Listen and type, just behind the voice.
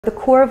The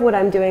core of what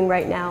I'm doing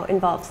right now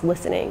involves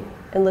listening,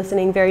 and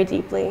listening very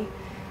deeply,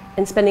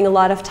 and spending a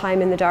lot of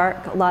time in the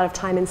dark, a lot of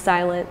time in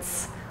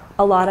silence,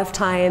 a lot of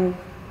time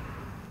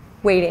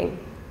waiting.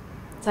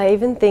 So I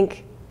even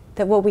think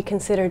that what we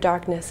consider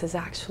darkness is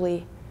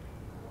actually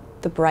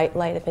the bright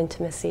light of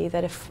intimacy,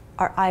 that if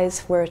our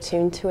eyes were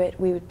attuned to it,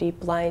 we would be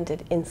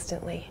blinded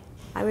instantly.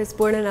 I was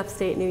born in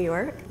upstate New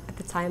York. At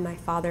the time, my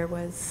father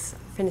was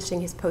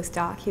finishing his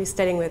postdoc. He was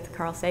studying with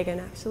Carl Sagan,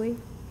 actually.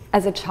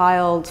 As a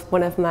child,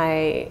 one of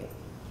my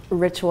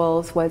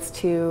rituals was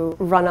to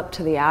run up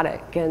to the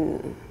attic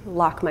and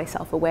lock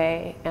myself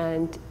away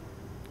and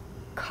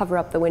cover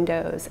up the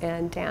windows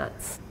and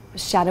dance.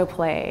 Shadow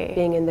play,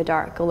 being in the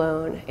dark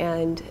alone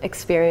and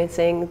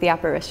experiencing the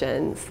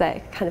apparitions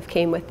that kind of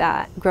came with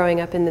that.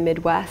 Growing up in the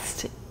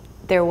Midwest,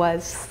 there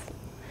was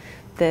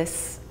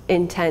this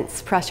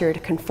intense pressure to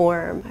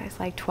conform. I was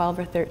like 12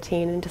 or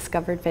 13 and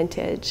discovered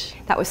vintage.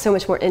 That was so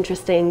much more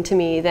interesting to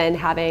me than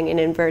having an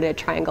inverted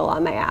triangle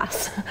on my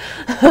ass.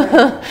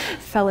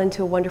 Fell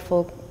into a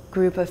wonderful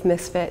group of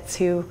misfits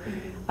who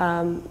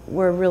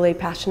were really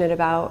passionate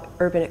about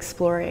urban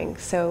exploring.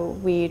 So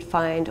we'd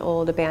find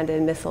old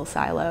abandoned missile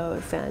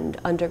silos and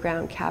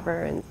underground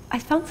caverns. I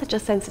found such a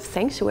sense of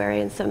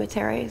sanctuary in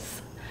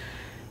cemeteries.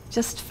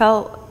 Just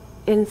felt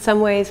in some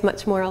ways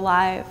much more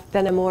alive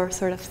than a more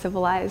sort of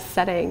civilized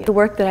setting. The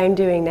work that I'm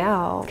doing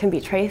now can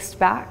be traced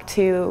back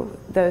to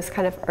those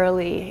kind of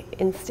early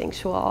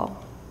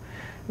instinctual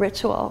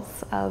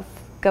rituals of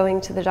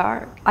going to the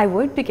dark. I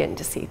would begin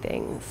to see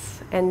things,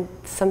 and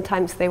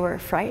sometimes they were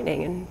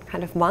frightening and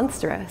kind of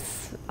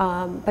monstrous,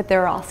 but they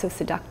were also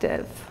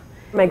seductive.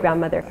 My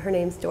grandmother, her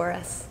name's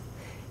Doris.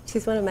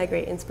 She's one of my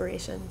great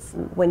inspirations.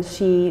 When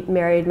she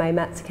married my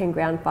Mexican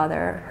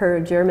grandfather, her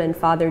German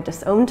father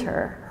disowned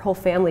her. Her whole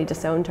family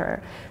disowned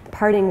her. The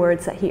parting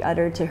words that he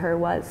uttered to her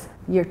was,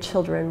 "Your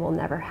children will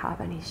never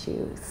have any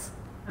shoes."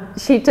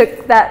 She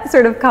took that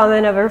sort of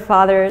comment of her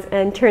father's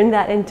and turned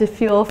that into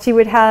fuel. She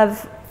would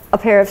have a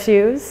pair of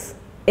shoes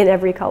in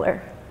every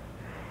color.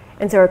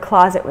 And so her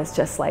closet was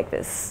just like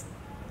this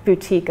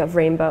boutique of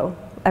rainbow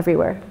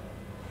everywhere.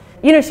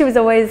 You know, she was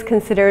always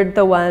considered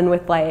the one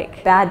with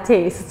like bad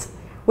taste,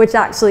 which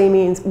actually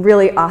means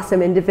really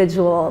awesome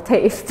individual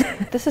taste.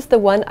 This is the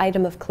one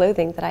item of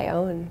clothing that I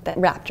own that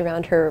wrapped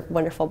around her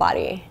wonderful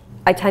body.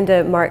 I tend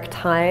to mark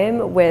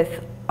time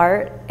with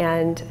art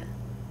and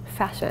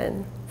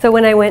fashion. So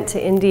when I went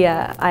to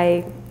India,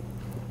 I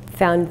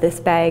found this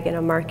bag in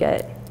a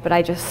market, but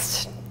I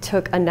just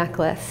took a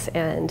necklace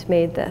and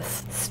made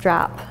this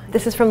strap.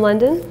 This is from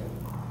London.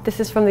 This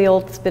is from the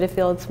old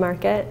Spitalfields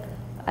market.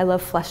 I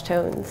love flesh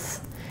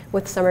tones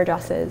with summer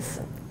dresses.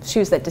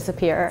 Shoes that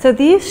disappear. So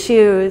these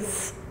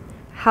shoes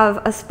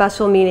have a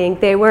special meaning.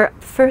 They were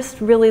the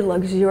first really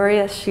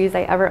luxurious shoes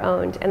I ever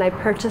owned, and I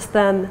purchased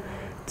them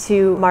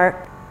to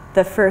mark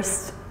the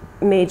first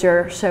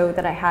major show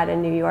that I had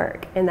in New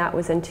York, and that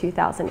was in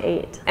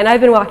 2008. And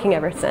I've been walking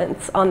ever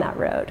since on that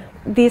road.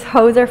 These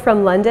hose are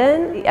from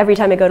London. Every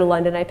time I go to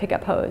London, I pick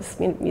up hose.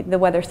 You know, the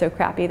weather's so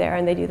crappy there,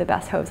 and they do the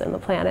best hose on the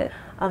planet.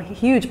 I'm a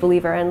huge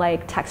believer in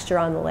like texture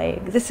on the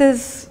leg. This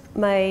is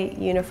my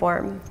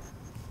uniform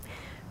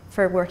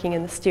for working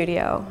in the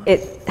studio.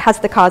 It has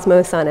the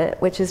cosmos on it,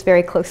 which is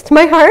very close to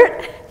my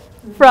heart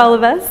for all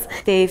of us.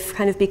 They've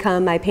kind of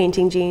become my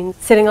painting jeans,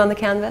 sitting on the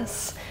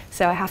canvas.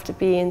 So I have to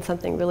be in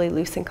something really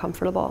loose and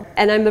comfortable.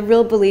 And I'm a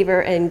real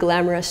believer in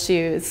glamorous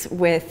shoes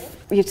with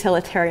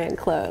utilitarian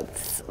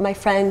clothes. My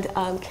friend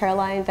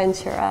Caroline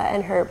Ventura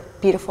and her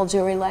beautiful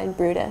jewelry line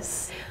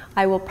Brutus,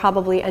 I will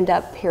probably end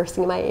up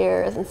piercing my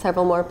ears in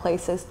several more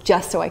places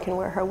just so I can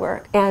wear her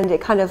work. And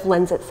it kind of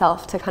lends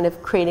itself to kind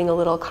of creating a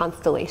little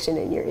constellation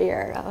in your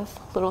ear of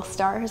little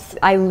stars.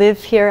 I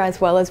live here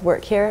as well as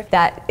work here.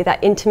 That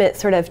intimate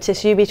sort of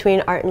tissue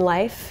between art and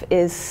life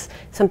is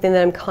something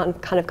that I'm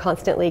kind of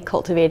constantly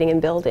cultivating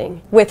and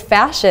building. With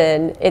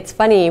fashion, it's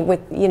funny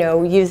with, you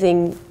know,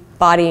 using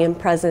body and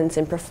presence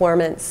and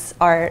performance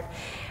art,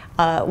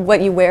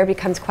 what you wear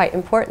becomes quite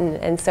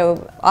important. And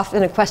so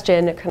often a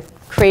question, a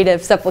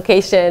creative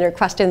supplication or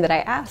question that I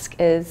ask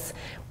is,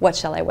 what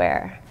shall I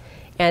wear?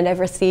 And I've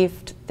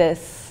received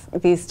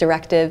these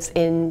directives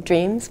in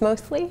dreams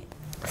mostly.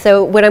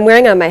 So what I'm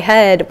wearing on my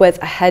head was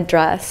a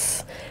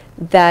headdress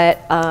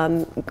that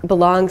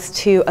belongs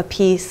to a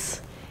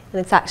piece,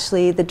 and it's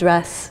actually the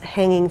dress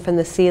hanging from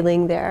the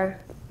ceiling there.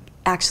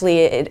 Actually,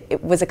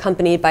 it was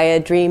accompanied by a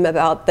dream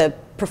about the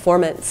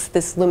performance,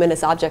 this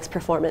luminous objects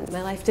performance.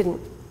 My life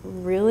didn't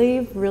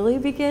really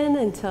begin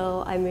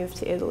until I moved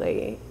to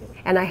Italy.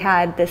 And I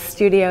had this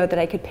studio that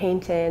I could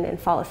paint in and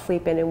fall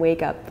asleep in and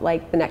wake up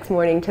like the next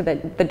morning to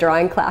the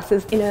drawing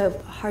classes. In a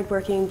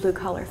hardworking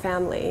blue-collar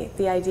family,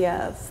 the idea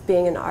of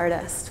being an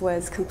artist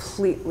was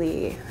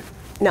completely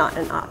not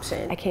an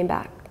option. I came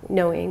back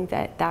knowing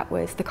that that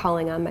was the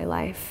calling on my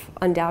life,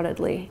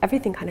 undoubtedly.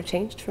 Everything kind of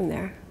changed from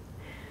there.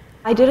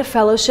 I did a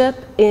fellowship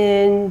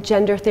in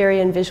gender theory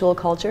and visual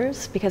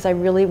cultures because I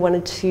really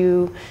wanted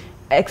to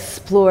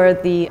explore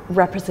the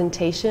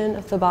representation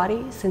of the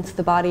body, since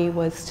the body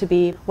was to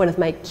be one of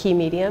my key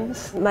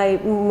mediums. My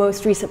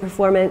most recent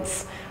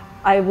performance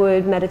I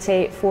would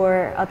meditate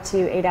for up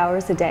to 8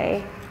 hours a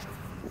day.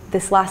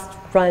 This last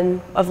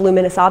run of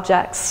luminous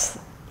objects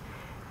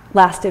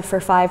lasted for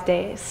 5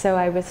 days, so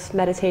I was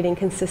meditating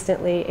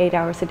consistently 8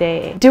 hours a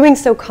day, doing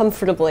so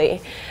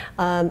comfortably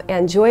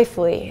and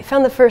joyfully. I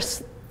found the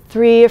first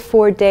 3 or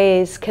 4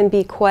 days can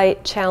be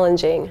quite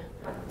challenging.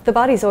 The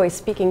body's always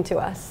speaking to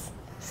us.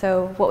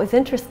 So what was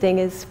interesting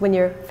is when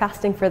you're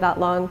fasting for that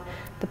long,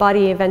 the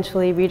body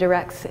eventually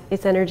redirects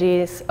its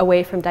energies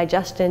away from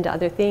digestion to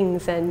other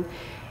things, and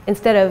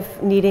instead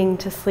of needing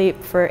to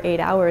sleep for 8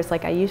 hours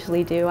like I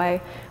usually do,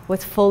 I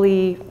was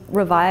fully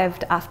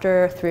revived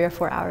after 3 or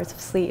 4 hours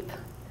of sleep.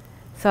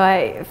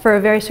 So for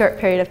a very short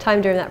period of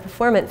time during that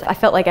performance, I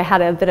felt like I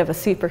had a bit of a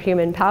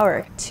superhuman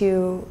power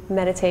to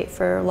meditate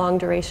for long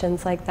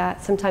durations like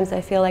that. Sometimes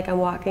I feel like I'm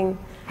walking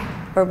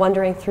or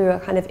wandering through a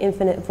kind of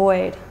infinite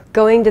void.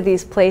 Going to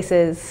these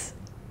places,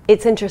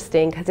 it's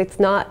interesting because it's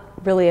not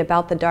really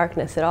about the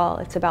darkness at all.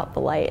 It's about the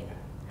light.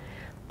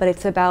 But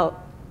it's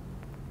about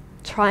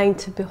trying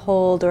to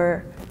behold,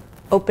 or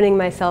opening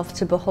myself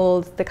to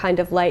behold, the kind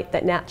of light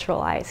that natural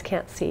eyes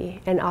can't see,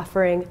 and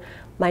offering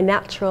my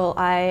natural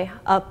eye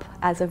up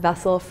as a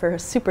vessel for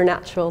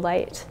supernatural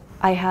light.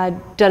 I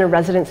had done a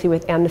residency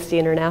with Amnesty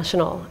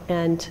International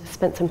and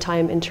spent some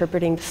time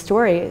interpreting the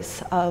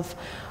stories of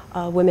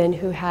women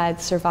who had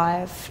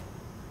survived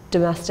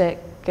domestic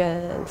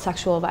and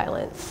sexual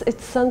violence.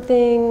 It's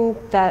something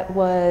that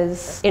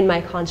was in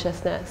my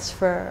consciousness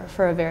for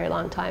a very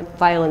long time.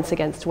 Violence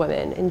against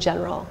women in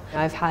general.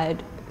 I've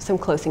had some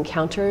close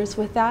encounters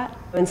with that.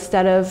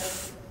 Instead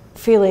of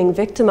feeling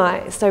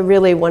victimized, I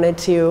really wanted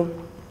to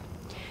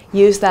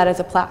use that as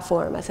a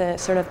platform, as a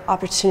sort of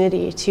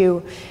opportunity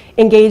to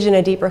engage in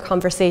a deeper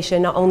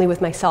conversation, not only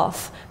with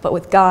myself, but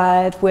with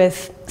God,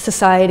 with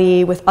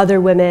society, with other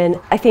women.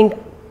 I think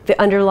the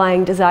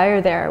underlying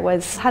desire there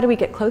was, how do we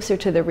get closer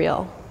to the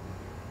real?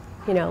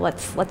 You know,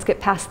 let's get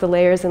past the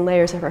layers and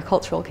layers of our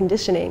cultural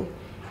conditioning,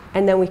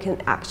 and then we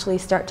can actually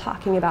start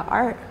talking about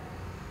art.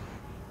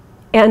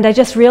 And I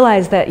just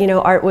realized that, you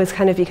know, art was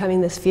kind of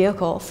becoming this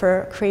vehicle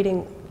for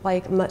creating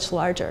like much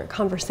larger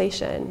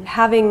conversation.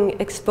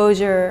 Having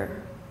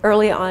exposure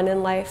early on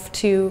in life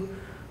to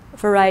a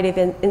variety of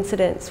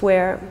incidents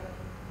where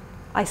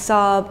I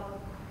saw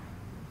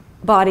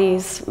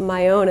bodies,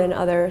 my own and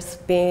others,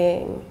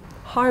 being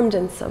harmed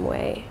in some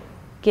way,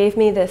 gave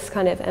me this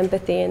kind of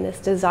empathy and this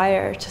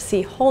desire to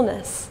see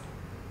wholeness.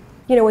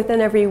 You know,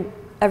 within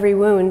every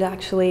wound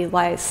actually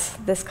lies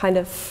this kind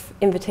of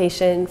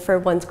invitation for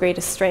one's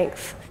greatest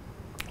strength.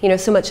 You know,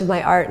 so much of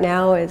my art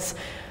now is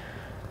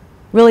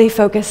really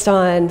focused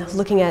on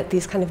looking at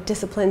these kind of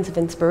disciplines of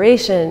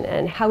inspiration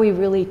and how we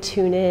really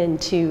tune in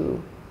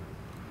to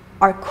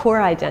our core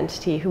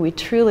identity, who we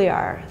truly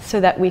are, so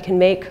that we can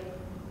make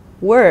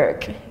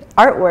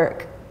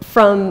artwork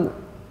from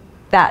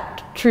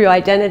that true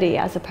identity,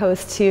 as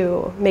opposed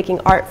to making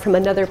art from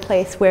another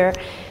place where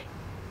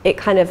it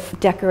kind of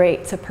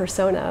decorates a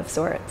persona of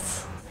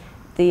sorts.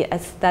 The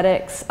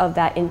aesthetics of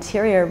that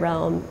interior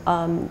realm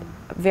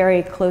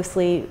very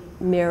closely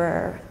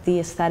mirror the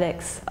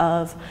aesthetics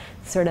of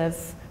sort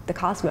of the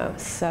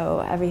cosmos.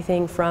 So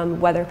everything from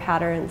weather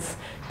patterns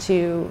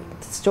to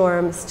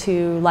storms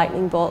to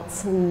lightning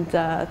bolts and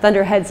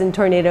thunderheads and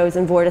tornadoes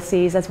and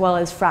vortices, as well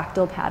as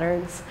fractal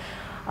patterns.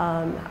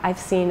 I've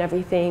seen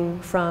everything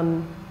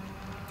from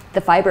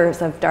the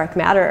fibers of dark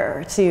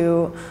matter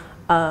to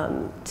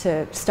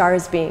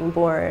stars being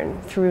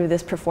born through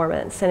this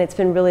performance, and it's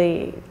been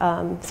really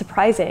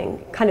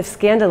surprising, kind of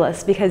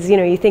scandalous, because you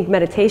know, you think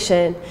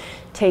meditation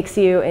takes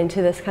you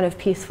into this kind of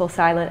peaceful,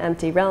 silent,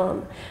 empty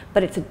realm,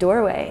 but it's a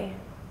doorway.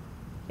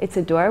 It's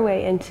a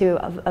doorway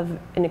into an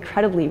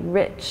incredibly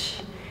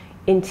rich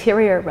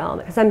interior realm,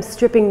 because I'm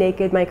stripping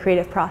naked my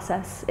creative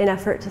process in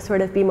effort to sort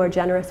of be more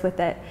generous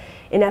with it,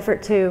 in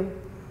effort to,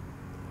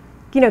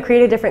 you know,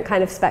 create a different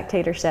kind of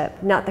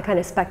spectatorship, not the kind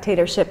of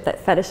spectatorship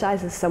that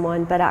fetishizes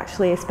someone, but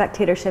actually a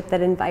spectatorship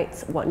that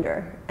invites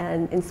wonder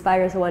and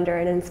inspires wonder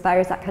and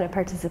inspires that kind of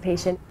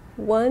participation.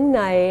 One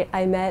night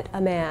I met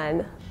a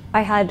man.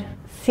 I had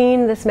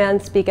seen this man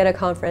speak at a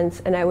conference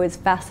and I was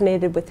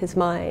fascinated with his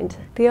mind.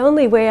 The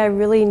only way I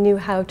really knew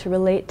how to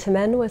relate to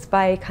men was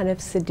by kind of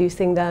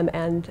seducing them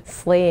and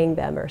slaying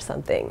them or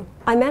something.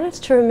 I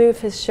managed to remove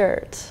his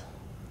shirt,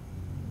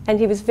 and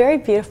he was very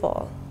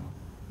beautiful.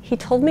 He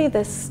told me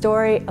this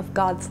story of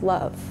God's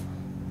love.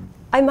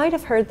 I might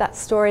have heard that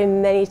story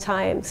many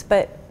times,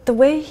 but the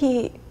way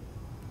he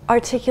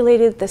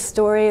articulated the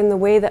story and the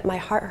way that my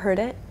heart heard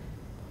it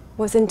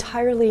was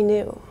entirely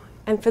new.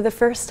 And for the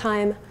first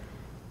time,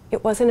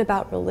 it wasn't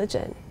about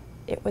religion,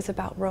 it was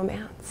about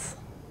romance.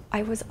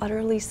 I was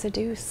utterly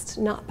seduced,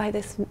 not by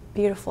this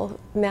beautiful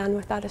man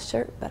without a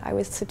shirt, but I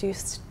was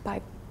seduced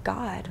by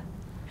God.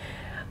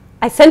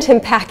 I sent him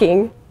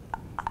packing.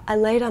 I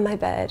laid on my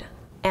bed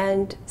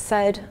and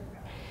said,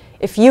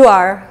 if you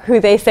are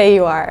who they say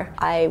you are,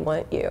 I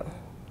want you.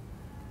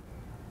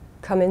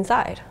 Come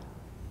inside.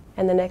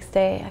 And the next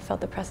day I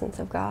felt the presence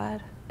of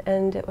God,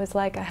 and it was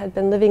like I had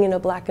been living in a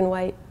black and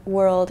white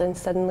world and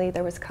suddenly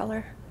there was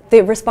color.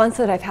 The response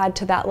that I've had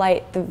to that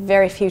light, the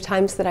very few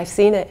times that I've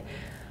seen it,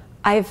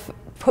 I've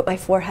put my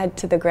forehead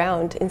to the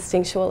ground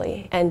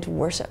instinctually and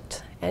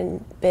worshipped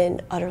and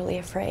been utterly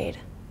afraid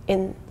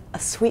in a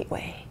sweet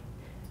way.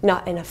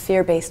 Not in a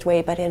fear-based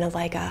way, but in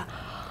a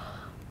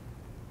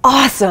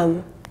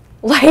awesome,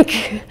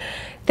 like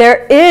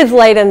there is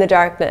light in the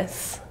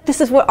darkness.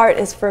 This is what art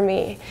is for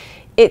me.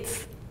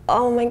 It's,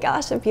 oh my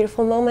gosh, the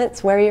beautiful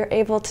moments where you're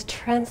able to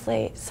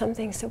translate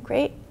something so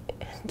great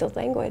into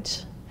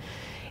language.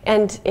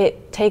 And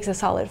it takes a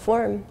solid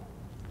form.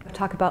 I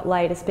talk about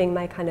light as being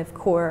my kind of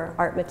core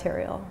art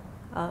material,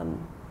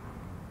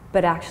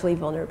 but actually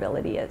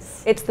vulnerability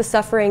is. It's the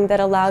suffering that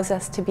allows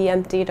us to be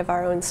emptied of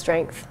our own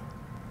strength.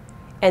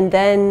 And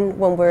then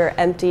when we're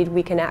emptied,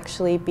 we can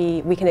actually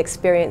we can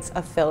experience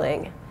a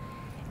filling.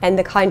 And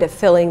the kind of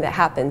filling that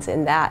happens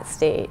in that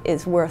state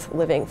is worth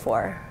living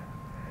for.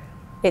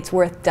 It's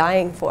worth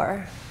dying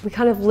for. We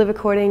kind of live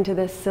according to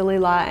this silly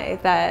lie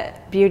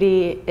that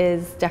beauty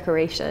is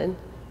decoration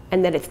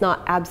and that it's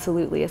not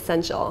absolutely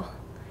essential.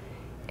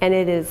 And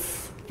it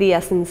is the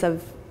essence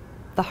of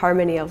the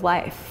harmony of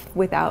life.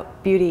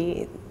 Without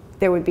beauty,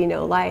 there would be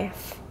no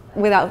life.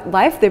 Without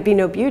life, there'd be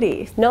no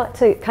beauty. Not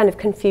to kind of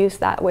confuse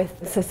that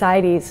with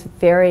society's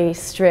very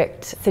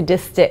strict,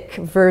 sadistic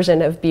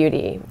version of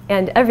beauty.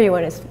 And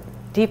everyone is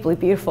deeply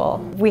beautiful.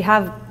 We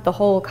have the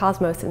whole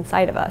cosmos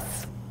inside of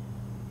us.